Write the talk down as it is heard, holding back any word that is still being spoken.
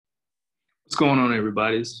What's going on,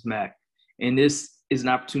 everybody? This is Mac, and this is an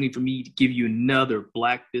opportunity for me to give you another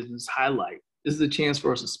Black business highlight. This is a chance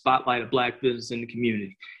for us to spotlight a Black business in the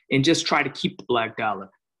community and just try to keep the Black dollar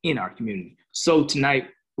in our community. So tonight,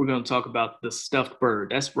 we're going to talk about the stuffed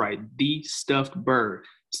bird. That's right, the stuffed bird.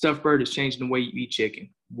 Stuffed bird is changing the way you eat chicken.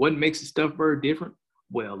 What makes a stuffed bird different?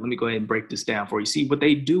 Well, let me go ahead and break this down for you. See, what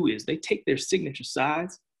they do is they take their signature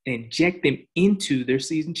sides and inject them into their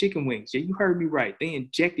seasoned chicken wings. Yeah, you heard me right. They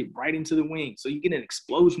inject it right into the wings. So you get an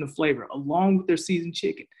explosion of flavor along with their seasoned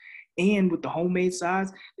chicken. And with the homemade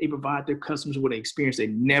sides, they provide their customers with an experience they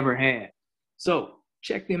never had. So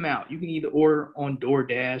check them out. You can either order on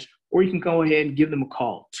DoorDash or you can go ahead and give them a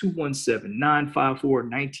call,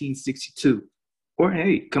 217-954-1962. Or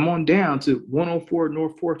hey, come on down to 104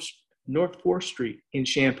 North 4th Street in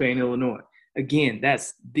Champaign, Illinois. Again,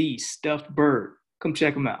 that's the stuffed bird. Come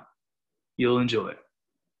check them out. You'll enjoy it.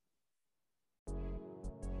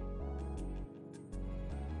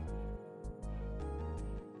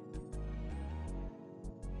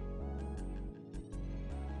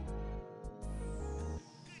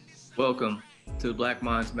 Welcome to the Black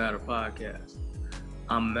Minds Matter podcast.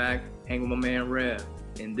 I'm Mac, hanging with my man Rev,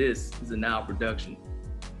 and this is a Now production.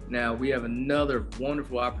 Now, we have another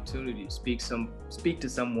wonderful opportunity to speak to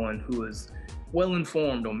someone who is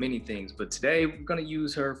well-informed on many things, but today we're going to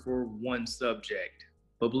use her for one subject.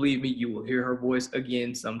 But believe me, you will hear her voice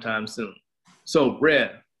again sometime soon. So,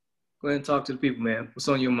 Rev, go ahead and talk to the people, man. What's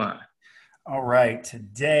on your mind? All right.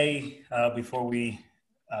 Today, before we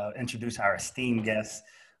introduce our esteemed guest,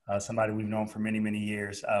 somebody we've known for many, many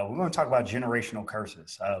years, we're going to talk about generational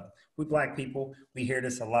curses. We Black people, we hear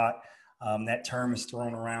this a lot. That term is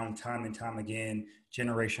thrown around time and time again,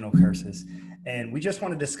 generational curses. And we just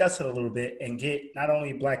want to discuss it a little bit and get not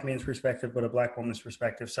only a Black man's perspective, but a Black woman's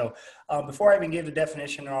perspective. So before I even give the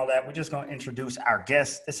definition and all that, we're just going to introduce our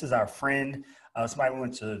guest. This is our friend, somebody we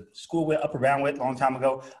went to school with, Upper Bound with a long time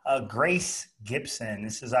ago, Grace Gipson.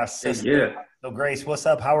 This is our sister. Yeah. So Grace, what's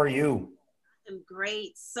up? How are you? I'm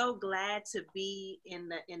great. So glad to be in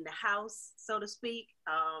the house, so to speak.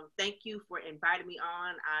 Thank you for inviting me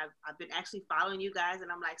on. I've been actually following you guys, and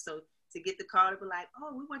I'm like, so to get the call to be like,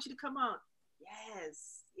 oh, we want you to come on.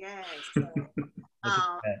 Yes. So,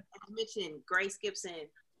 as you mentioned, Grace Gipson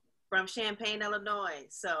from Champaign, Illinois.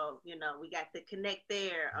 So, we got the connect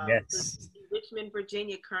there. Yes. In Richmond,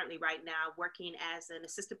 Virginia, currently right now, working as an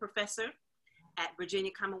assistant professor at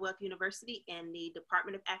Virginia Commonwealth University in the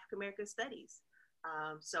Department of African American Studies.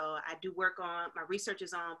 So I do work on, my research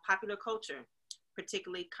is on popular culture,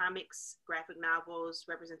 particularly comics, graphic novels,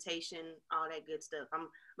 representation, all that good stuff. I'm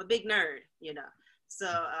a big nerd,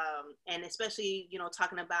 So, and especially,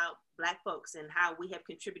 talking about Black folks and how we have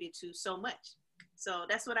contributed to so much. So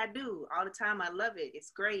that's what I do all the time. I love it.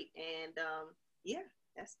 It's great. And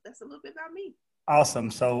that's a little bit about me. Awesome.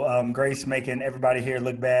 So Grace making everybody here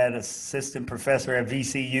look bad, assistant professor at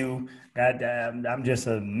VCU. I'm just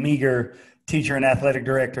a meager teacher and athletic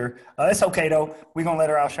director. It's okay, though. We're going to let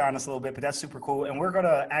her outshine us a little bit, but that's super cool. And we're going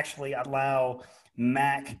to actually allow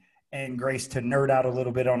Mac and Grace to nerd out a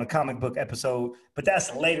little bit on a comic book episode, but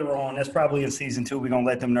that's later on. That's probably in season 2. We're going to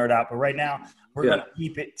let them nerd out. But right now, we're going to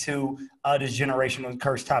keep it to this generational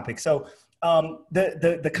curse topic. So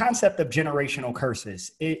the concept of generational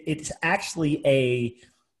curses, it's actually a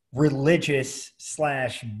religious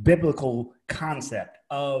 / biblical concept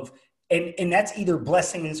of, and that's either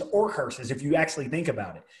blessings or curses if you actually think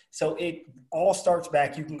about it. So it all starts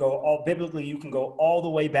back, you can go all the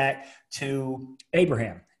way back to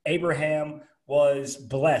Abraham. Abraham was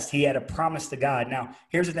blessed. He had a promise to God. Now,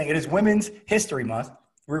 here's the thing. It is Women's History Month.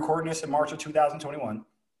 We're recording this in March of 2021.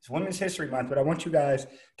 It's Women's History Month, but I want you guys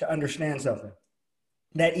to understand something.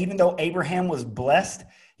 That even though Abraham was blessed,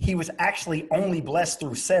 he was actually only blessed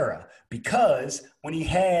through Sarah, because when he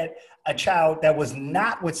had a child that was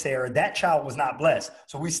not with Sarah, that child was not blessed.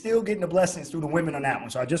 So we're still getting the blessings through the women on that one.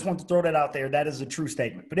 So I just want to throw that out there. That is a true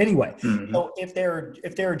statement. But anyway, So if there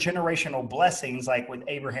are generational blessings, like with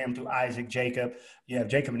Abraham through Isaac, Jacob, you have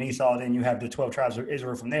Jacob and Esau, then you have the 12 tribes of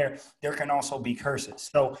Israel from there, there can also be curses.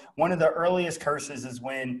 So one of the earliest curses is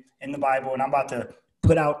when in the Bible, and I'm about to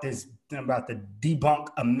debunk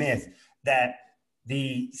a myth that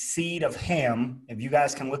the seed of Ham, if you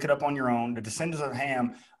guys can look it up on your own, the descendants of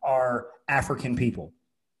Ham are African people.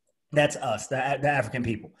 That's us, the African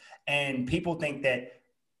people. And people think that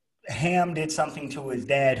Ham did something to his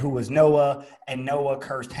dad, who was Noah, and Noah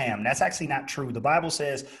cursed Ham. That's actually not true. The Bible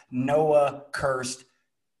says Noah cursed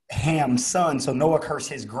Ham's son. So Noah cursed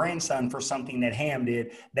his grandson for something that Ham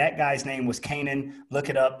did. That guy's name was Canaan. Look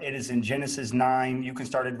it up. It is in Genesis 9. You can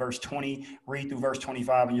start at verse 20, read through verse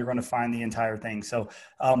 25, and you're going to find the entire thing. So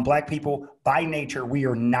Black people, by nature, we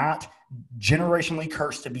are not generationally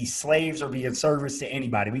cursed to be slaves or be of service to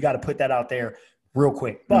anybody. We got to put that out there real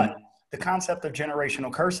quick. But the concept of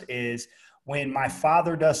generational curse is when my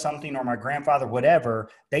father does something or my grandfather, whatever,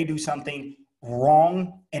 they do something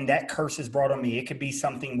wrong and that curse is brought on me. It could be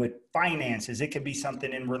something with finances. It could be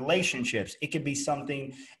something in relationships. It could be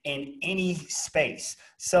something in any space.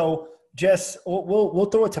 So just we'll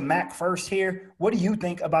throw it to Mac first here. What do you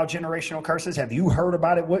think about generational curses? Have you heard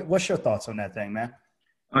about it? What's your thoughts on that thing, man?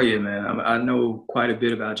 Oh yeah, man. I know quite a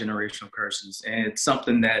bit about generational curses, and it's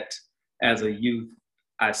something that as a youth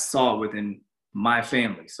I saw within my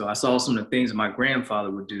family. So I saw some of the things that my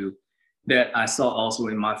grandfather would do that I saw also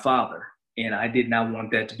in my father. And I did not want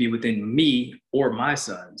that to be within me or my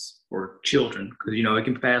sons or children, because, you know, it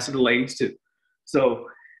can pass to the ladies too. So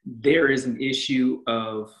there is an issue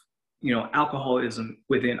of, you know, alcoholism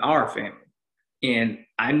within our family. And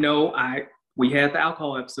I know we had the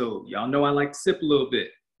alcohol episode. Y'all know I like to sip a little bit,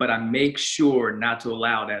 but I make sure not to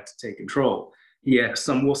allow that to take control. Yeah,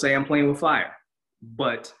 some will say I'm playing with fire,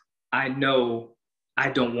 but I know I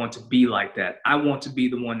don't want to be like that. I want to be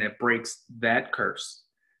the one that breaks that curse.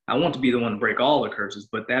 I want to be the one to break all the curses,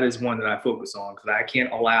 but that is one that I focus on because I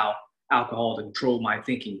can't allow alcohol to control my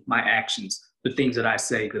thinking, my actions, the things that I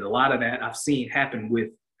say, because a lot of that I've seen happen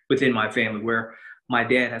within my family where my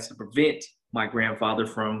dad has to prevent my grandfather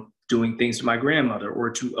from doing things to my grandmother or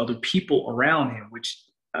to other people around him, which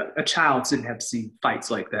a child shouldn't have to see fights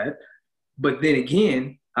like that. But then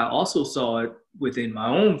again, I also saw it within my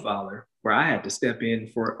own father where I had to step in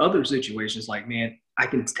for other situations like, man, I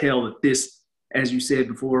can tell that this, as you said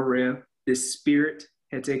before, Rev, this spirit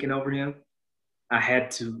had taken over him. I had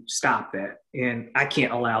to stop that. And I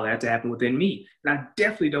can't allow that to happen within me. And I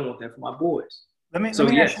definitely don't want that for my boys. Let me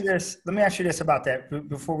ask you this about that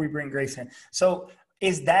before we bring Grace in. So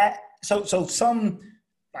is that, so some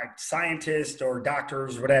like scientists or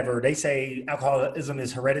doctors, whatever, they say alcoholism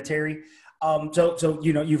is hereditary. So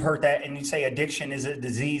you know, you've heard that, and you say addiction is a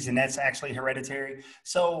disease and that's actually hereditary.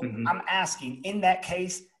 So I'm asking, in that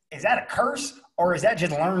case, is that a curse or is that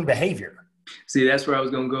just learned behavior? See, that's where I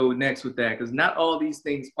was going to go next with that, because not all these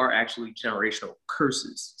things are actually generational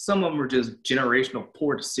curses. Some of them are just generational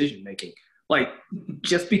poor decision making. Like,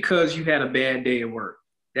 just because you had a bad day at work,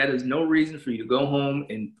 that is no reason for you to go home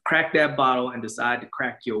and crack that bottle and decide to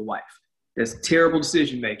crack your wife. That's terrible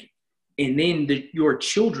decision making. And then your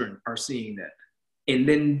children are seeing that. And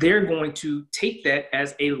then they're going to take that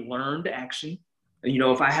as a learned action. You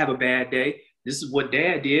know, if I have a bad day, this is what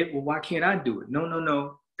dad did. Well, why can't I do it?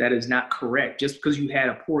 No. That is not correct. Just because you had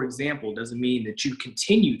a poor example doesn't mean that you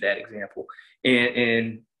continue that example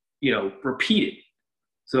and you know, repeat it.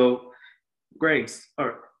 So Grace,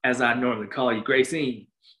 or as I normally call you, Gracine,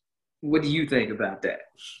 what do you think about that?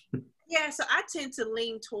 Yeah, so I tend to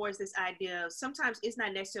lean towards this idea of sometimes it's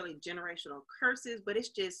not necessarily generational curses, but it's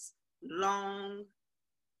just long,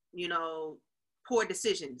 you know, poor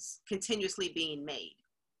decisions continuously being made.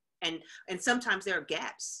 And sometimes there are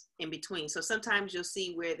gaps in between. So sometimes you'll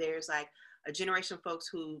see where there's like a generation of folks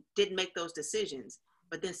who didn't make those decisions,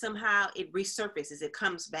 but then somehow it resurfaces, it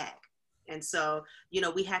comes back. And so, you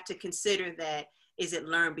know, we have to consider that, is it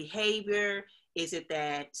learned behavior? Is it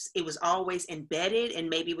that it was always embedded and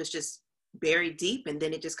maybe it was just buried deep and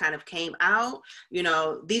then it just kind of came out? You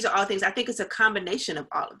know, these are all things. I think it's a combination of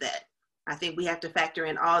all of that. I think we have to factor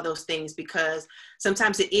in all those things because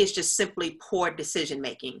sometimes it is just simply poor decision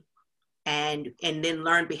making and then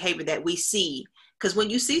learned behavior that we see. Because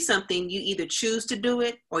when you see something, you either choose to do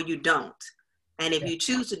it or you don't. And if you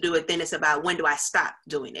choose to do it, then it's about when do I stop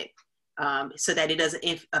doing it, so that it doesn't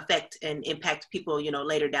affect and impact people, you know,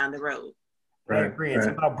 later down the road. Right. I agree. It's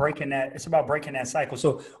about breaking that. It's about breaking that cycle.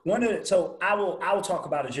 So I will talk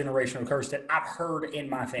about a generational curse that I've heard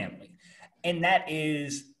in my family, and that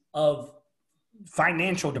is of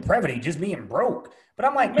financial depravity, just being broke. But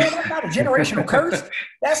I'm like, man, that's not a generational curse.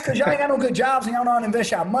 That's because y'all ain't got no good jobs and y'all don't invest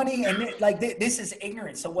your money. And this is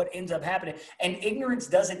ignorance. So what ends up happening? And ignorance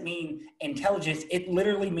doesn't mean intelligence. It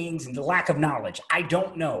literally means the lack of knowledge. I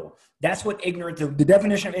don't know. That's what ignorance. The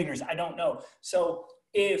definition of ignorance. I don't know. So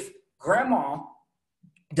if grandma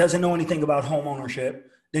doesn't know anything about home ownership,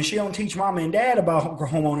 then she don't teach mama and dad about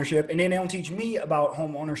home ownership, and then they don't teach me about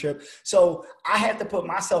home ownership. So I have to put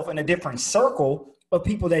myself in a different circle of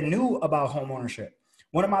people that knew about home ownership.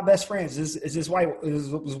 One of my best friends is this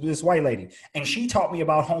white lady, and she taught me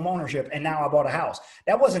about home ownership, and now I bought a house.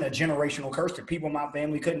 That wasn't a generational curse that people in my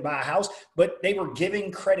family couldn't buy a house, but they were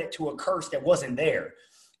giving credit to a curse that wasn't there.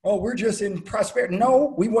 Oh, we're just in prosperity.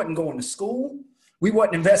 No, we wasn't going to school. We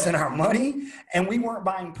wasn't investing our money, and we weren't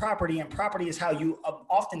buying property, and property is how you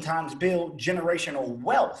oftentimes build generational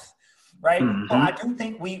wealth, right? Mm-hmm. So I do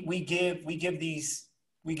think we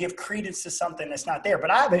give credence to something that's not there.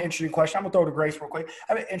 But I have an interesting question. I'm gonna throw to Grace real quick.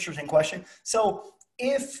 I have an interesting question. So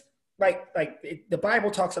if the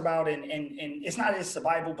Bible talks about, and it's not just the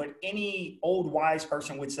Bible, but any old wise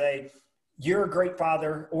person would say, you're a great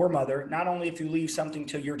father or mother, not only if you leave something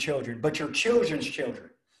to your children, but your children's children,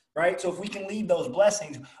 right? So if we can leave those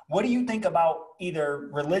blessings, what do you think about, either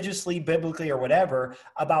religiously, biblically, or whatever,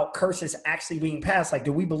 about curses actually being passed? Like,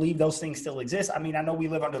 do we believe those things still exist? I mean, I know we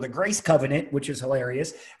live under the grace covenant, which is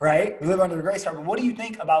hilarious, right? We live under the grace covenant. What do you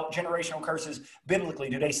think about generational curses biblically?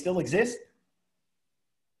 Do they still exist?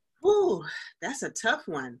 Ooh, that's a tough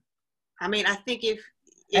one. I mean, I think if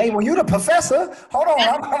hey, well, you're the professor. Hold on,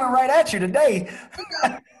 I'm coming right at you today. You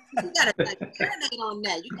gotta marinate on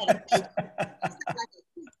that. You gotta think like a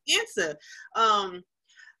answer. I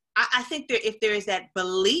think if there is that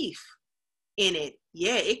belief in it,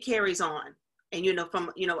 yeah, it carries on. And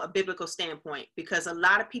from a biblical standpoint, because a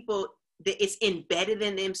lot of people, it's embedded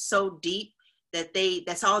in them so deep that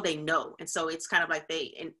that's all they know, and so it's kind of like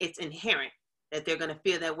it's inherent that they're going to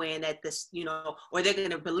feel that way, and that this, or they're going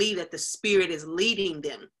to believe that the Spirit is leading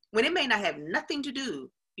them when it may not have nothing to do,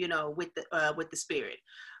 with the Spirit.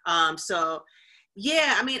 So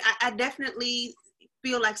yeah, I mean, I definitely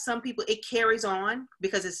feel like some people, it carries on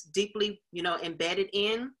because it's deeply, embedded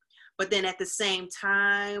in, but then at the same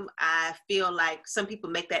time, I feel like some people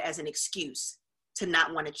make that as an excuse to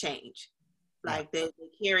not want to change. Like they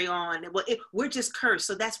carry on. Well, we're just cursed,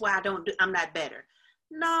 so that's why I'm not better.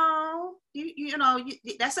 No,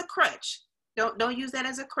 that's a crutch. Don't use that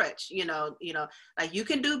as a crutch. Like, you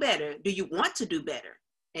can do better. Do you want to do better?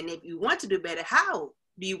 And if you want to do better, how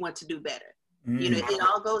do you want to do better? It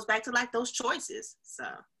all goes back to like those choices. So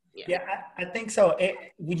yeah, I think so.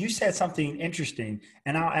 When you said something interesting,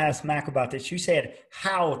 and I'll ask Mac about this, you said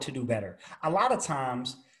how to do better. A lot of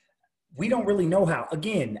times we don't really know how.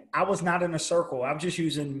 Again, I was not in a circle. I'm just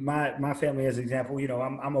using my family as an example.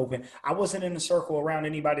 I'm open. I wasn't in a circle around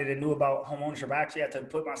anybody that knew about home ownership. I actually had to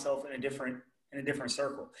put myself in a different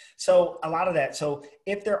circle. So a lot of that. So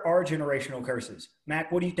if there are generational curses,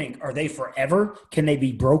 Mac, what do you think? Are they forever? Can they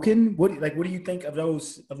be broken? What do you think of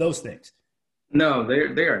those things? No,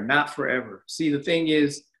 they are not forever. See, the thing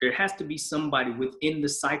is, there has to be somebody within the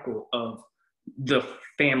cycle of the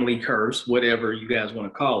family curse, whatever you guys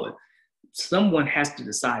want to call it. Someone has to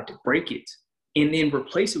decide to break it and then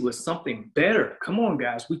replace it with something better. Come on,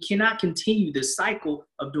 guys. We cannot continue this cycle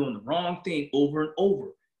of doing the wrong thing over and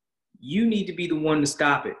over. You need to be the one to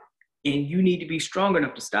stop it, and you need to be strong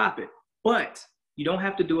enough to stop it. But you don't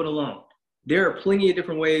have to do it alone. There are plenty of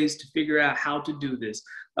different ways to figure out how to do this.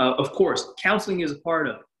 Of course, counseling is a part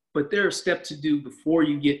of it, but there are steps to do before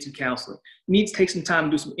you get to counseling. You need to take some time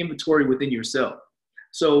to do some inventory within yourself.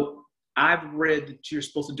 So I've read that you're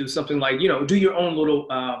supposed to do something like, do your own little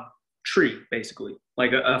tree, basically,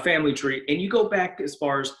 like a family tree. And you go back as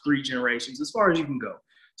far as 3 generations, as far as you can go.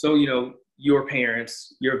 So, your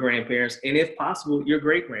parents, your grandparents, and if possible, your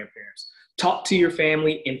great-grandparents. Talk to your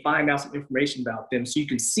family and find out some information about them so you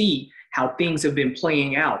can see how things have been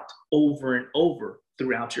playing out over and over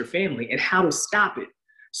throughout your family and how to stop it.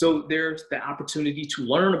 So there's the opportunity to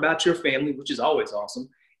learn about your family, which is always awesome,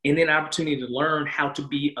 and then opportunity to learn how to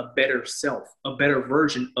be a better self, a better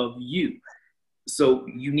version of you. So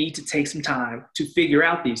you need to take some time to figure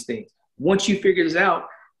out these things. Once you figure this out,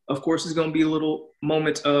 of course, it's going to be a little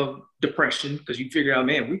moment of depression because you figure out,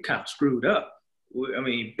 man, we kind of screwed up.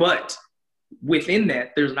 But within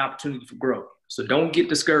that, there's an opportunity for growth. So don't get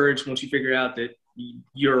discouraged once you figure out that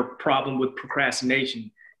your problem with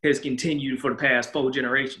procrastination has continued for the past 4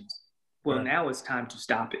 generations. Well, now it's time to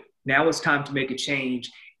stop it. Now it's time to make a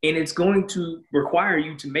change. And it's going to require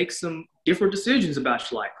you to make some different decisions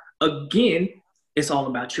about your life. Again, it's all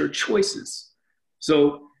about your choices.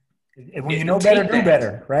 So when you know better, do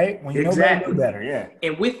better, right? When you know better, do better, yeah.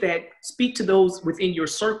 And with that, speak to those within your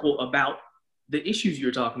circle about the issues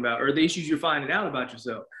you're talking about or the issues you're finding out about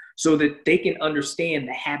yourself so that they can understand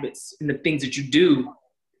the habits and the things that you do.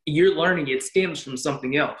 You're learning it stems from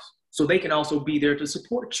something else. So they can also be there to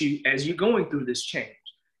support you as you're going through this change,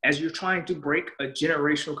 as you're trying to break a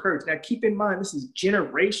generational curse. Now, keep in mind, this is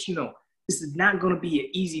generational. This is not going to be an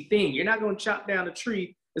easy thing. You're not going to chop down a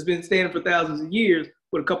tree that's been standing for thousands of years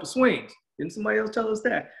with a couple swings. Didn't somebody else tell us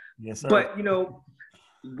that? Yes, sir. But,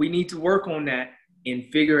 we need to work on that and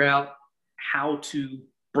figure out how to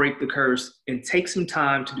break the curse and take some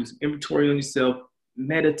time to do some inventory on yourself,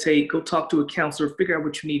 meditate, go talk to a counselor, figure out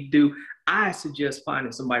what you need to do. I suggest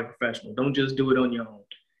finding somebody professional. Don't just do it on your own,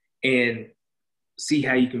 and see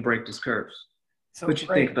how you can break this curse. So what you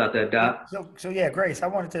think about that, Doc? So yeah, Grace, I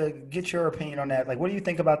wanted to get your opinion on that. Like, what do you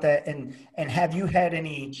think about that? And have you had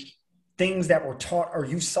any things that were taught or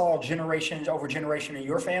you saw generations over generation in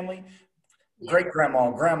your family, great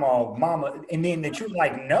grandma, grandma, mama, and then that you're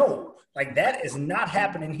like, no, like that is not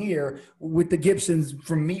happening here with the Gipsons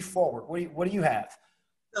from me forward. What do you have?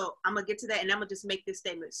 So I'm gonna get to that, and I'm gonna just make this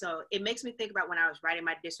statement. So it makes me think about when I was writing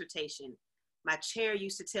my dissertation. My chair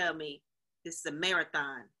used to tell me, this is a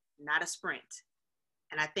marathon, not a sprint.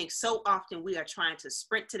 And I think so often we are trying to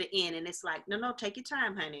sprint to the end, and it's like, no, take your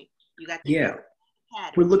time, honey. You got the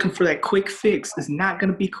We're looking for that quick fix. It's not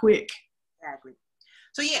going to be quick. Exactly.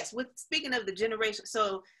 So yes, speaking of the generation,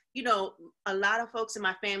 so a lot of folks in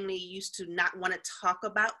my family used to not want to talk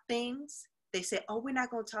about things. They said, oh, we're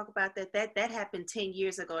not going to talk about that. That happened 10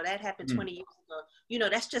 years ago. That happened 20 years ago.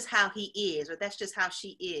 That's just how he is, or that's just how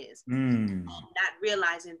she is. Not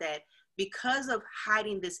realizing that because of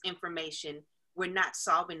hiding this information, we're not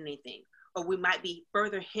solving anything, or we might be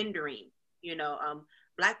further hindering.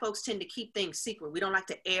 Black folks tend to keep things secret. We don't like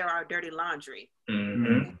to air our dirty laundry.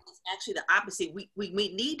 It's actually the opposite. We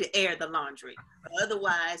need to air the laundry.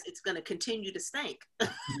 Otherwise, it's going to continue to stink.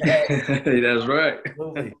 That's right.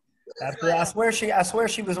 Absolutely. I swear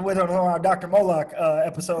she was with her on our Dr. Moloch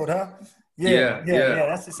episode, huh? Yeah.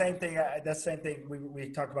 That's the same thing. That's the same thing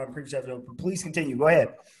we talked about in previous episode. Please continue. Go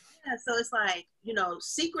ahead. Yeah, so it's like,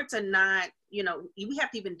 secrets are not, we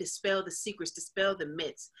have to even dispel the secrets, dispel the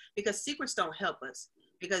myths, because secrets don't help us.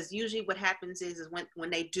 Because usually what happens is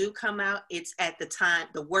when they do come out, it's at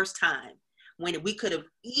the worst time, when we could have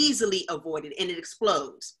easily avoided, and it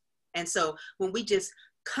explodes. And so when we just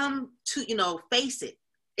come to, face it,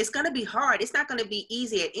 it's going to be hard. It's not going to be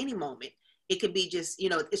easy at any moment. It could be just,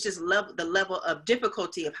 it's just the level of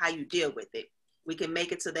difficulty of how you deal with it. We can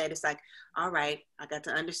make it so that it's like, all right, I got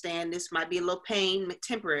to understand this might be a little pain,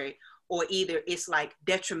 temporary, or either it's like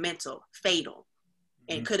detrimental, fatal,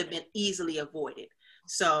 and could have been easily avoided.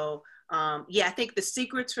 So, I think the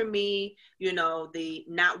secrets for me, the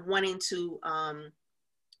not wanting to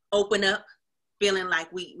open up, feeling like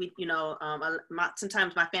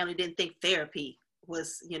sometimes my family didn't think therapy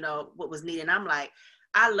was, what was needed. And I'm like,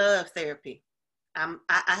 I love therapy. I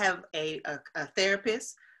have a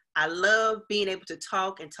therapist. I love being able to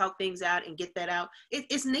talk things out and get that out.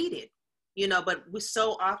 It's needed, but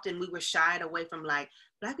so often we were shied away from, like,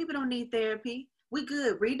 Black people don't need therapy. We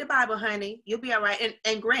good. Read the Bible, honey. You'll be all right.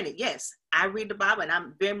 And granted, yes, I read the Bible, and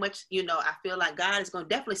I'm very much, I feel like God is going to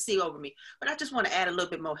definitely see over me. But I just want to add a little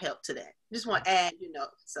bit more help to that. Just want to add,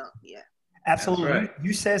 so yeah. Absolutely. Right.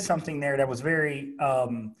 You said something there that was very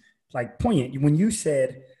poignant when you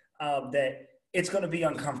said that it's going to be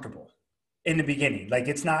uncomfortable in the beginning. Like,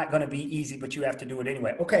 it's not going to be easy, but you have to do it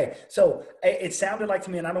anyway. Okay. So it sounded like to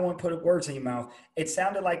me, and I don't want to put words in your mouth. It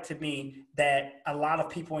sounded like to me that a lot of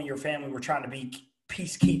people in your family were trying to be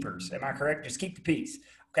peacekeepers. Am I correct? Just keep the peace.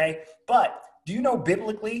 Okay. But do you know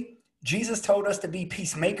biblically, Jesus told us to be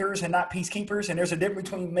peacemakers and not peacekeepers. And there's a difference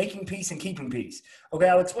between making peace and keeping peace. Okay.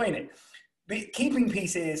 I'll explain it. Keeping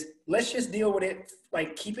peace is, let's just deal with it.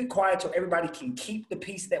 Like, keep it quiet so everybody can keep the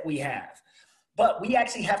peace that we have. But we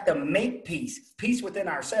actually have to make peace within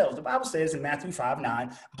ourselves. The Bible says in Matthew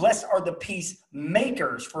 5:9, blessed are the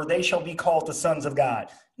peacemakers, for they shall be called the sons of God.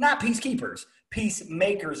 Not peacekeepers,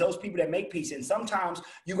 peacemakers, those people that make peace. And sometimes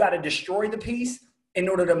you got to destroy the peace in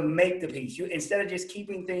order to make the peace. Instead of just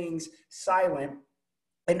keeping things silent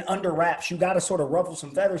and under wraps, you got to sort of ruffle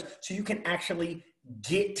some feathers so you can actually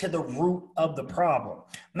get to the root of the problem.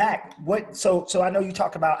 Mac, so I know you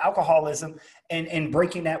talk about alcoholism and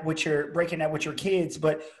breaking that with your kids,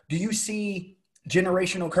 but do you see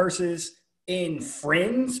generational curses in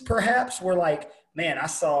friends perhaps, where like, man, I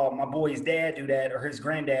saw my boy's dad do that, or his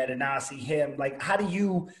granddad, and now I see him? Like, how do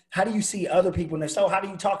you see other people? And if so, how do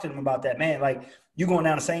you talk to them about that? Man, like, you going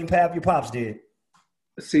down the same path your pops did.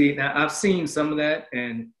 See, now I've seen some of that,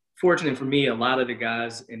 and fortunate for me, a lot of the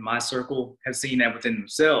guys in my circle have seen that within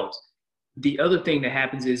themselves. The other thing that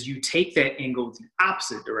happens is you take that and go the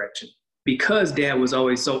opposite direction. Because dad was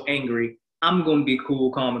always so angry, I'm going to be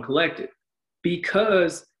cool, calm, and collected.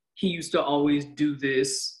 Because he used to always do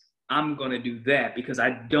this, I'm going to do that because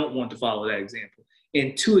I don't want to follow that example.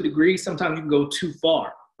 And to a degree, sometimes you can go too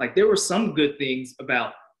far. Like, there were some good things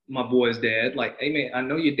about my boy's dad. Like, hey, man, I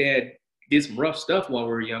know your dad did some rough stuff while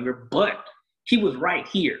we were younger, but he was right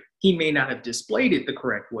here. He may not have displayed it the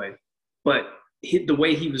correct way, but the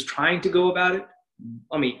way he was trying to go about it,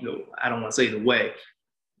 I mean, no, I don't want to say the way,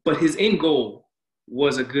 but his end goal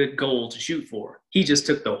was a good goal to shoot for. He just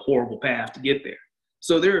took the horrible path to get there.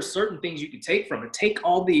 So there are certain things you can take from it. Take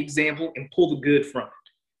all the example and pull the good from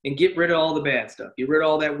it and get rid of all the bad stuff. Get rid of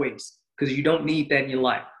all that waste because you don't need that in your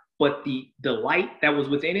life. But the light that was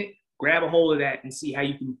within it, grab a hold of that and see how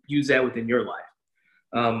you can use that within your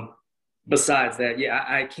life. Besides that, yeah,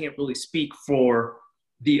 I can't really speak for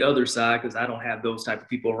the other side because I don't have those type of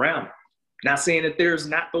people around me. Not saying that there's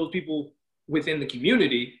not those people within the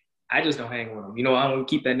community. I just don't hang with them. I don't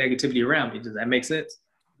keep that negativity around me. Does that make sense?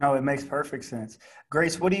 No, it makes perfect sense.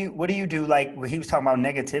 Grace, what do you do? Like when he was talking about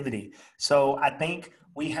negativity. So I think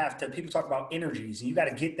we have to, people talk about energies and you got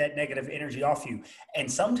to get that negative energy off you.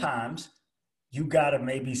 And sometimes you got to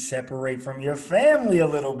maybe separate from your family a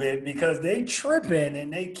little bit because they tripping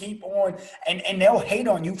and they keep on and they'll hate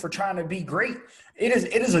on you for trying to be great. It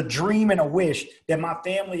is a dream and a wish that my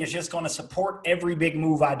family is just going to support every big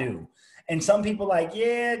move I do. And some people like,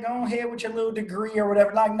 yeah, go ahead with your little degree or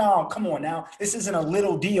whatever. Like, no, come on now. This isn't a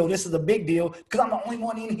little deal. This is a big deal because I'm the only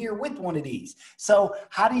one in here with one of these. So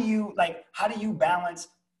how do you balance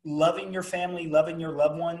loving your family, loving your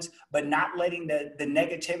loved ones, but not letting the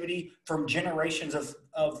negativity from generations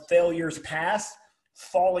of failures past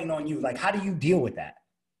falling on you? Like, how do you deal with that?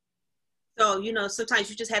 So, sometimes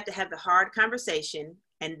you just have to have the hard conversation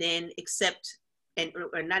and then accept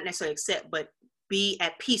or not necessarily accept, but be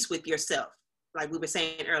at peace with yourself. Like we were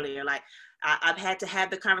saying earlier, like I've had to have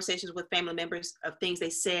the conversations with family members of things they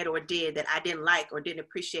said or did that I didn't like or didn't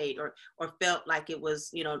appreciate or felt like it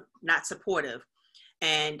was, not supportive.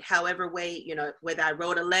 And however way, whether I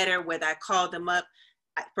wrote a letter, whether I called them up,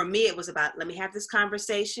 for me, it was about, let me have this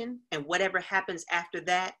conversation and whatever happens after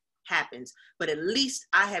that happens. But at least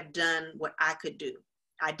I have done what I could do.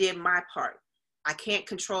 I did my part. I can't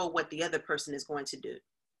control what the other person is going to do.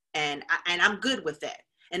 And I'm good with that.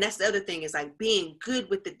 And that's the other thing is like being good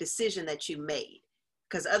with the decision that you made.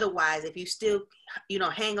 Because otherwise, if you still,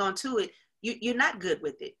 hang on to it, you're not good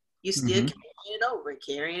with it. You're still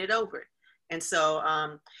carrying it over. And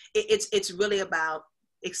so it's really about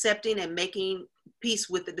accepting and making peace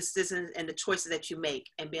with the decisions and the choices that you make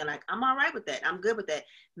and being like, I'm all right with that. I'm good with that.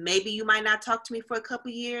 Maybe you might not talk to me for a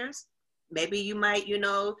couple of years. Maybe you might,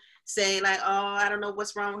 say like, oh, I don't know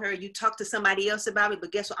what's wrong with her. You talk to somebody else about me,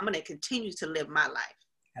 but guess what? I'm going to continue to live my life.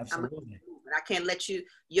 Absolutely. I can't let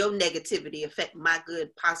your negativity affect my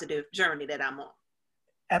good, positive journey that I'm on.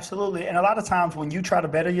 Absolutely. And a lot of times when you try to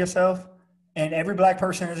better yourself, and every Black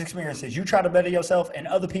person has experienced this, you try to better yourself and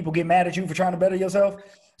other people get mad at you for trying to better yourself.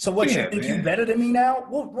 So what, you think you better than me now?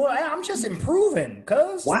 Well, I'm just improving,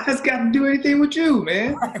 cuz. Why has got to do anything with you,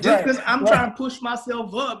 man? Just because I'm trying to push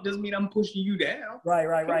myself up doesn't mean I'm pushing you down. Right.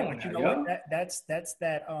 But you know what? That's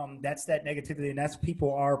that negativity, and that's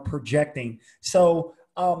people are projecting. So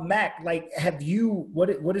Mac, like, have you,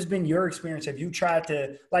 what has been your experience? Have you tried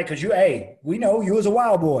to, like, cause we know you was a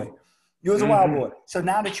wild boy. You was a wild boy. So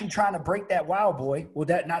now that you're trying to break that wild boy, well,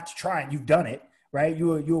 that not trying, you've done it, right?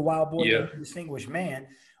 You're a wild boy, you're a distinguished man.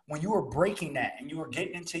 When you were breaking that and you were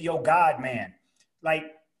getting into your God, man, like,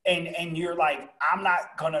 and you're like, I'm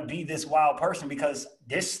not gonna be this wild person because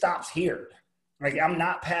this stops here. Like, I'm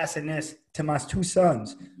not passing this to my two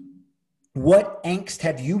sons. What angst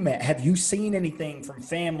have you met? Have you seen anything from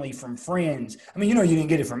family, from friends? I mean, you didn't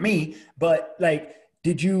get it from me, but like,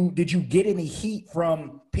 did you get any heat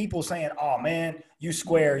from people saying, "Oh man, you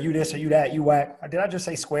square, you this or you that, you whack"? Did I just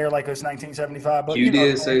say square like it was 1975? But you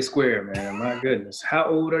did say square, man. My goodness, how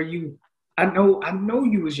old are you? I know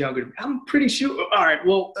you was younger. I'm pretty sure. All right,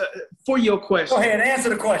 well, for your question, go ahead, answer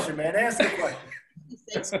the question, man. Answer the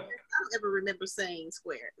question. I don't ever remember saying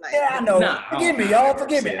square. Like, yeah, I know. Forgive me, y'all.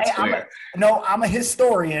 Forgive me. I'm a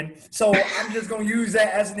historian, so I'm just gonna use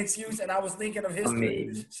that as an excuse. And I was thinking of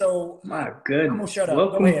history. So my goodness. I'm gonna shut up.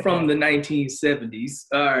 Welcome from the 1970s.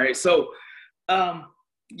 All right. So,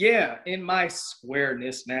 in my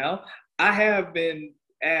squareness now, I have been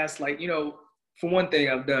asked, like, for one thing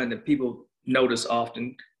I've done that people notice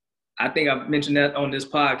often. I think I've mentioned that on this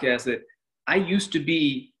podcast that I used to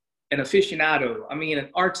be an aficionado, an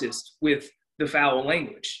artist with the foul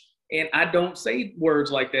language. And I don't say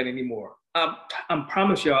words like that anymore. I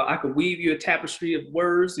promise y'all, I could weave you a tapestry of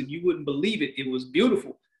words and you wouldn't believe it. It was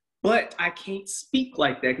beautiful. But I can't speak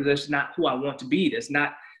like that because that's not who I want to be. That's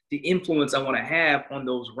not the influence I want to have on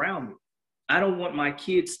those around me. I don't want my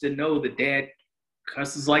kids to know that dad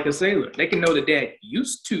cusses like a sailor. They can know that dad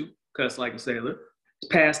used to cuss like a sailor. It's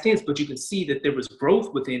past tense, but you can see that there was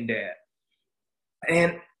growth within dad.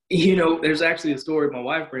 And there's actually a story my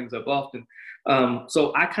wife brings up often.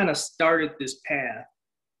 So I kind of started this path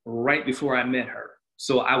right before I met her.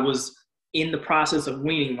 So I was in the process of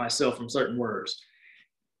weaning myself from certain words.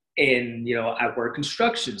 And, you know, I work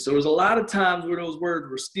construction. So there was a lot of times where those words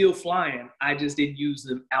were still flying. I just didn't use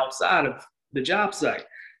them outside of the job site.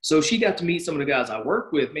 So she got to meet some of the guys I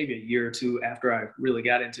worked with maybe a year or two after I really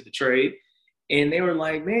got into the trade. And they were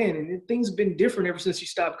like, man, and things have been different ever since you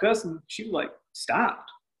stopped cussing. She was like,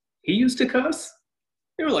 stopped? He used to cuss?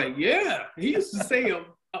 They were like, yeah, he used to say a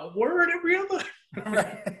word every other.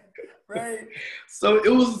 Right. Right. So it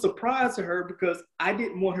was a surprise to her because I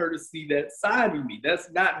didn't want her to see that side of me.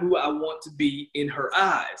 That's not who I want to be in her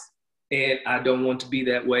eyes. And I don't want to be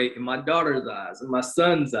that way in my daughter's eyes and my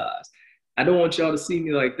son's eyes. I don't want y'all to see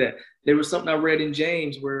me like that. There was something I read in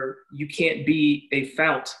James where you can't be a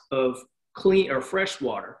fount of clean or fresh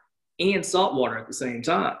water and salt water at the same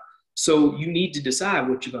time. So you need to decide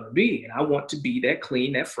what you're going to be. And I want to be that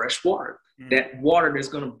clean, that fresh water, that water that's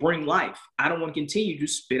going to bring life. I don't want to continue to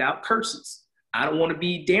spit out curses. I don't want to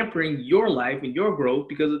be dampening your life and your growth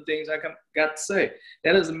because of things I got to say.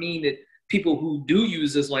 That doesn't mean that people who do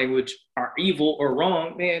use this language are evil or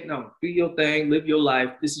wrong. Man, no, do your thing, live your life.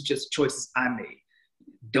 This is just choices I made.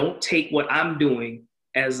 Don't take what I'm doing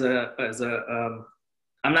as I'm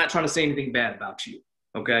not trying to say anything bad about you.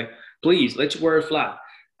 Okay. Please let your word fly.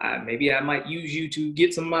 Maybe I might use you to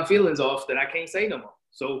get some of my feelings off that I can't say no more.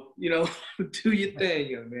 So, you know, do your thing,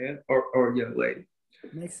 young man or young lady.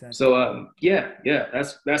 Makes sense. So, yeah,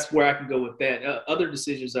 that's where I can go with that. Other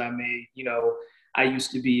decisions I made, you know, I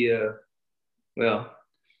used to be,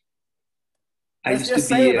 Let's just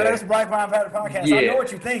say it, but it's Black Mind Pattern Podcast. Yeah. I know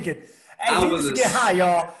what you're thinking. Hey, he used to get high,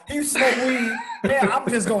 y'all. He used to smoke weed. Man, I'm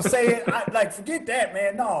just going to say it. Forget that,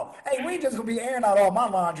 man. No. Hey, we ain't just going to be airing out all my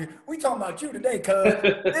laundry. We talking about you today, cuz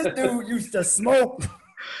this dude used to smoke.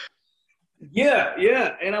 Yeah.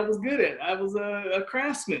 And I was good at it. I was a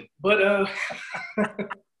craftsman. But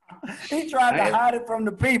he tried to hide it from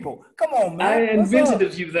the people. Come on, man. I invented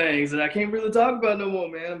a few things that I can't really talk about no more,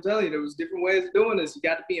 man. I'm telling you, there was different ways of doing this. You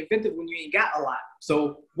got to be inventive when you ain't got a lot.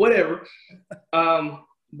 So whatever.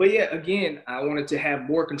 But yeah, again, I wanted to have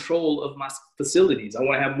more control of my facilities. I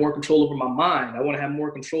want to have more control over my mind. I want to have more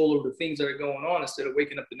control over the things that are going on instead of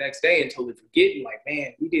waking up the next day and totally forgetting, like,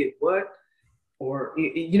 man, we did what? Or,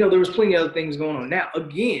 you know, there was plenty of other things going on. Now,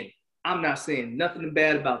 again, I'm not saying nothing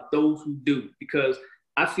bad about those who do, because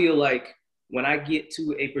I feel like when I get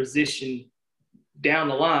to a position down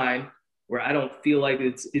the line where I don't feel like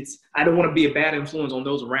I don't want to be a bad influence on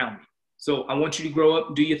those around me. So I want you to grow up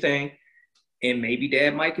and do your thing. And maybe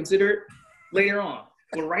dad might consider it later on.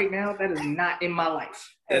 But right now, that is not in my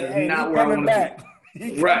life. That is not where I want to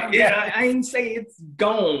be. Right. Yeah, I ain't say it's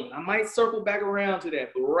gone. I might circle back around to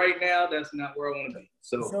that. But right now, that's not where I want to be.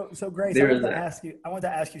 So Grace, I want to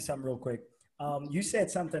ask you something real quick. You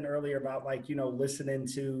said something earlier about, like, you know, listening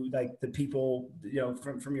to, like, the people, you know,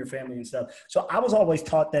 from your family and stuff. So I was always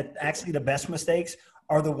taught that actually the best mistakes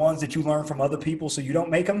are the ones that you learn from other people so you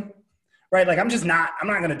don't make them. Right. Like, I'm not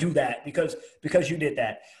going to do that because you did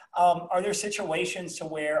that. Are there situations to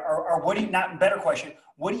where, or what do you, not better question,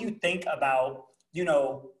 what do you think about, you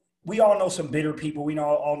know, we all know some bitter people. We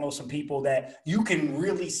all know some people that you can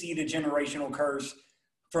really see the generational curse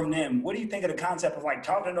from them. What do you think of the concept of, like,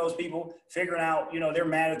 talking to those people, figuring out, you know, they're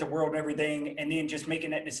mad at the world and everything, and then just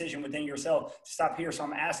making that decision within yourself to stop here? So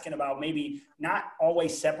I'm asking about maybe not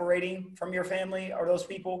always separating from your family or those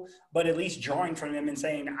people, but at least drawing from them and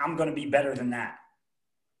saying, I'm going to be better than that.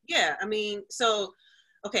 Yeah. I mean, so,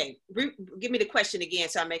 okay. Give me the question again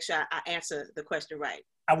so I make sure I answer the question right.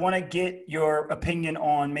 I want to get your opinion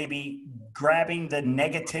on maybe grabbing the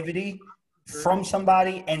negativity from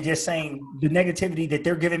somebody and just saying the negativity that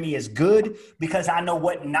they're giving me is good because I know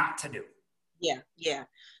what not to do. Yeah.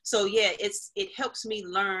 So yeah, it helps me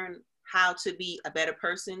learn how to be a better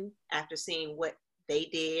person after seeing what they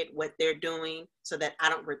did, what they're doing, so that I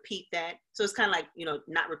don't repeat that. So it's kind of like, you know,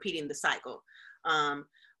 not repeating the cycle.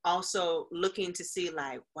 Also looking to see,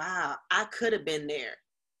 like, wow, I could have been there.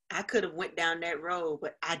 I could have went down that road,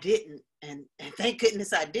 but I didn't. And thank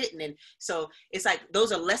goodness I didn't. And so it's like,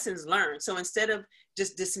 those are lessons learned. So instead of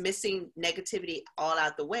just dismissing negativity all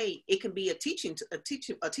out the way, it can be a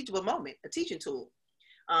teachable moment, a teaching tool,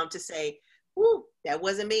 to say, whoo, that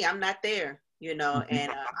wasn't me. I'm not there, you know,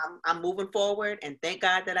 and I'm moving forward, and thank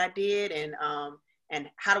God that I did. And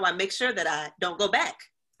how do I make sure that I don't go back,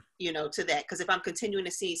 you know, to that? Because if I'm continuing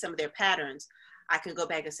to see some of their patterns, I can go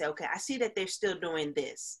back and say, okay, I see that they're still doing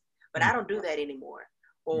this, but I don't do that anymore.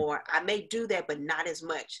 Or I may do that, but not as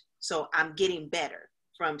much. So I'm getting better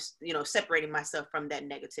from, you know, separating myself from that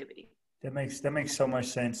negativity. That makes so much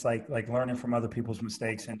sense. Like learning from other people's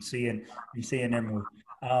mistakes and seeing their move.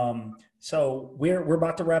 So we're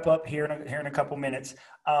about to wrap up here in a couple minutes.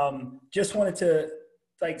 Just wanted to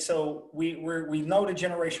so we know the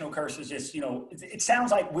generational curses. Just it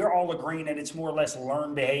sounds like we're all agreeing that it's more or less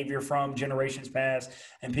learned behavior from generations past,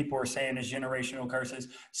 and people are saying it's generational curses.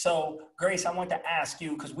 So Grace, I want to ask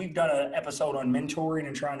you, because we've done an episode on mentoring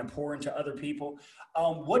and trying to pour into other people.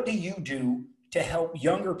 What do you do to help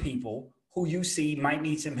younger people who you see might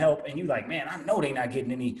need some help, and you like, man, I know they're not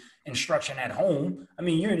getting any instruction at home. I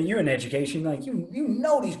mean, you're in education, like you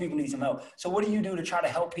know these people need some help. So what do you do to try to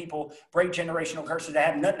help people break generational curses that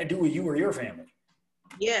have nothing to do with you or your family?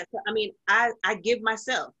 Yeah, I mean, I give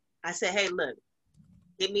myself. I say, hey, look,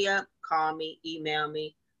 hit me up, call me, email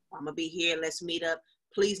me. I'm gonna be here. Let's meet up.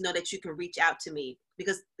 Please know that you can reach out to me,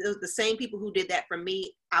 because the same people who did that for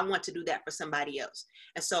me, I want to do that for somebody else.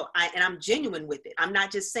 And so I'm genuine with it. I'm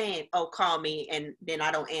not just saying, oh, call me, and then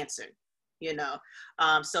I don't answer,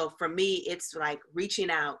 So for me, it's like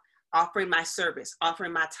reaching out, offering my service,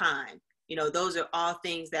 offering my time. Those are all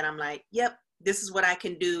things that I'm like, yep, this is what I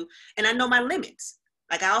can do. And I know my limits.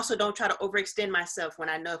 Like, I also don't try to overextend myself when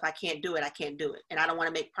I know if I can't do it, I can't do it. And I don't want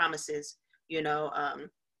to make promises,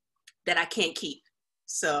 that I can't keep.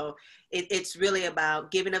 So it's really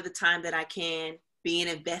about giving of the time that I can, being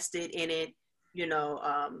invested in it,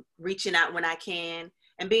 reaching out when I can,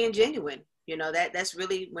 and being genuine. That's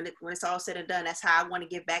really when it's all said and done. That's how I want to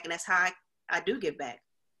give back, and that's how I do give back.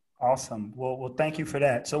 Awesome. Well, thank you for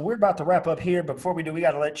that. So we're about to wrap up here, but before we do, we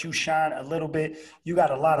got to let you shine a little bit. You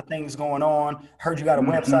got a lot of things going on. Heard you got a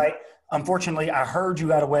website. Unfortunately, I heard you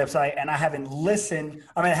got a website, and I haven't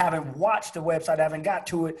I haven't watched the website. I haven't got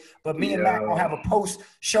to it, but me and Matt gonna have a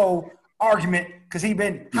post-show argument because he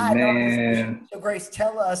been hiding all this. So Grace,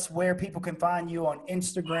 tell us where people can find you on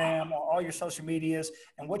Instagram, on all your social medias,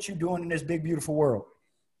 and what you're doing in this big, beautiful world.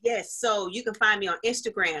 Yes, so you can find me on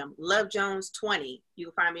Instagram, LoveJones20. You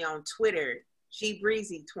can find me on Twitter,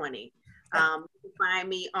 GBreezy20. You can find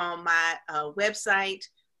me on my website,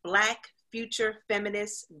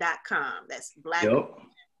 blackfuturefeminist.com. That's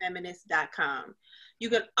blackfuturefeminist.com. You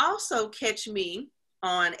can also catch me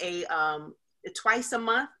on a twice a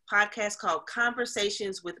month podcast called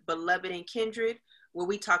Conversations with Beloved and Kindred, where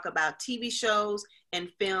we talk about TV shows and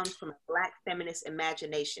films from a Black feminist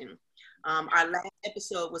imagination. Our last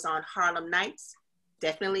episode was on Harlem Nights.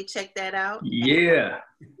 Definitely check that out. Yeah.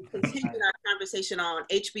 Continuing our conversation on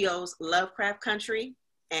HBO's Lovecraft Country.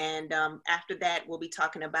 And after that, we'll be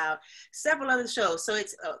talking about several other shows. So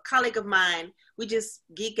it's a colleague of mine. We just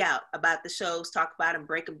geek out about the shows, talk about them,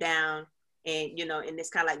 break them down, and, in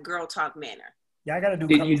this kind of like girl talk manner. Yeah, I got to do.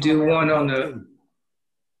 Did you do one on the?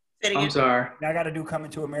 I'm sorry. I got to do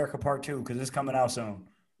Coming to America Part 2 because it's coming out soon.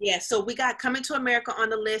 Yeah, so we got Coming to America on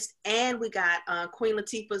the list, and we got Queen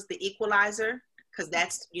Latifah's The Equalizer, because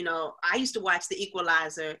that's, I used to watch The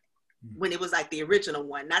Equalizer when it was like the original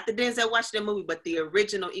one, not the Denzel Washington movie, but the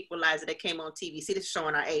original Equalizer that came on TV. See, this is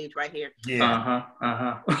showing our age right here. Yeah.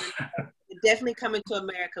 Definitely Coming to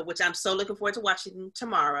America, which I'm so looking forward to watching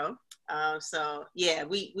tomorrow. So yeah,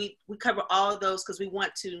 we cover all of those because we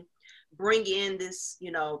want to bring in this,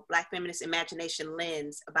 Black feminist imagination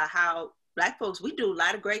lens about how Black folks, we do a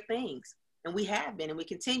lot of great things, and we have been, and we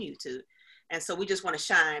continue to. And so we just want to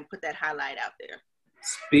shine, put that highlight out there.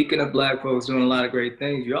 Speaking of Black folks doing a lot of great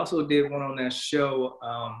things, you also did one on that show,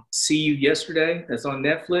 See You Yesterday, that's on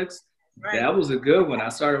Netflix. Right. That was a good one. I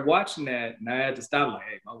started watching that, and I had to stop, like,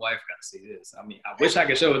 hey, my wife got to see this. I mean, I wish I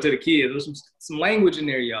could show it to the kids. There's some language in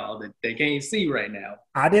there, y'all, that they can't see right now.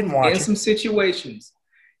 I didn't watch it. In some situations.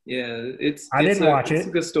 Yeah, I didn't watch it. It's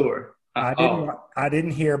a good story. I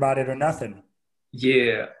didn't hear about it or nothing.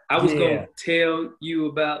 Yeah, I was gonna tell you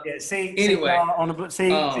about. Yeah, see, anyway,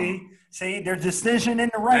 see, there's decision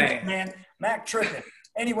in the ranks, man. Mac tripping.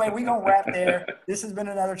 Anyway, we gonna wrap there. This has been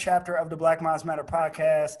another chapter of the Black Minds Matter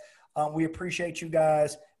podcast. We appreciate you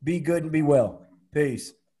guys. Be good and be well.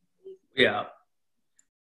 Peace. Yeah.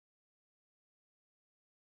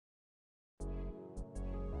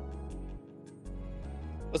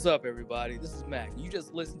 What's up, everybody? This is Mac. You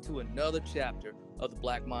just listened to another chapter of the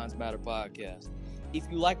Black Minds Matter podcast. If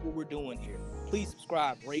you like what we're doing here, please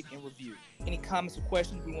subscribe, rate, and review. Any comments or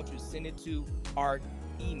questions, we want you to send it to our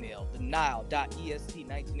email,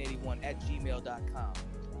 thenile.est1981@gmail.com.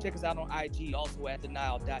 Check us out on IG, also at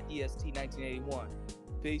thenile.est1981.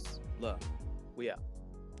 Peace, love. We out.